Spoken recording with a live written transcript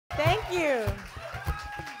you.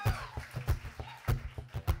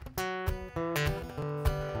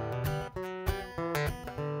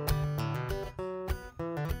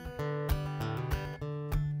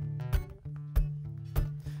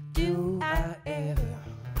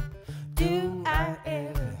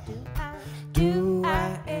 Do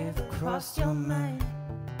I ever cross your mind?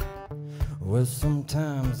 Well,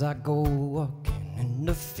 sometimes I go walking in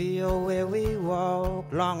the field where we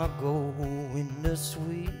walked long ago when the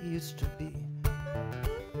sweet used to be.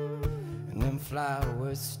 And them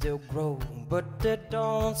flowers still grow, but they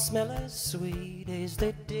don't smell as sweet as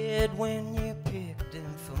they did when you picked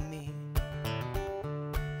them for me.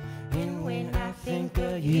 And when I think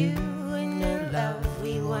of you and the love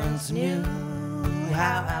we once knew,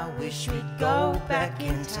 how I wish we'd go back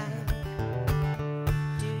in time.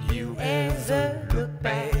 Do you ever look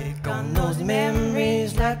back on those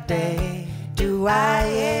memories like they? Do I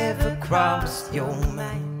ever cross your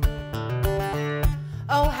mind?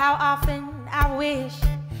 Oh, how often I wish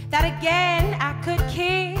that again I could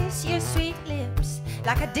kiss your sweet lips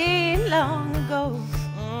like I did long ago.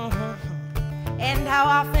 And how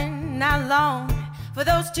often I long for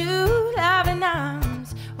those two loving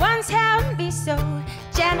arms once held me so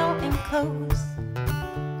gentle and close.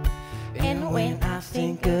 And when I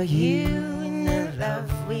think of you and the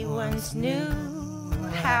love we once knew,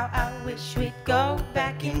 how I wish we'd go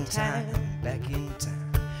back in time. Back in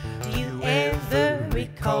time. Do you ever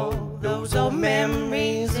recall those old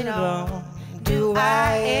memories at all? Do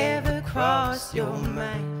I ever cross your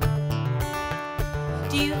mind?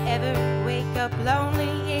 Do you ever wake up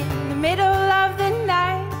lonely in the middle of the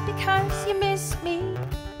night because you miss me?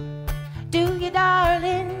 Do you,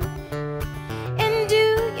 darling? And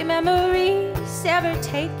do your memories ever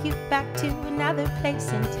take you back to another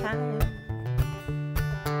place in time?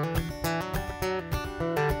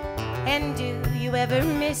 And do you ever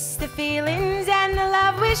miss the feelings and the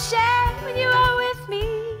love we shared when you were with me?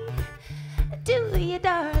 Do you,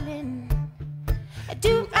 darling?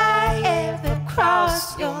 Do I ever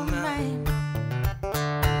cross your mind?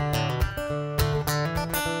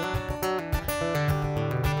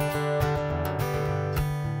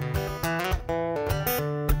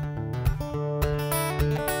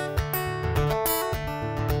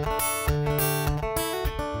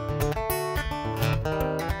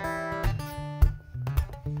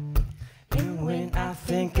 And when I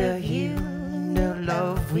think of you and the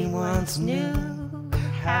love we once knew,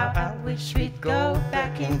 how I wish we'd go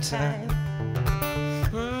back in time.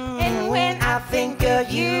 And when I think of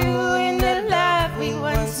you and the love we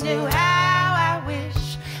once knew, how I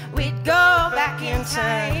wish we'd go back in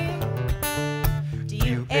time. Do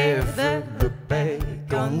you ever look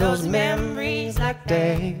back on those memories like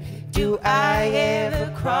they? Do I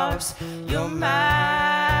ever cross your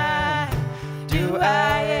mind? Do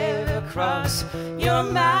I ever cross your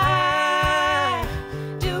mind?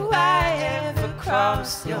 Do I ever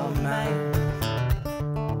cross your mind?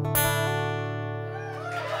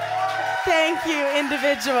 Thank you,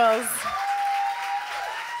 individuals.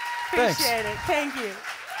 Thanks. Appreciate it. Thank you.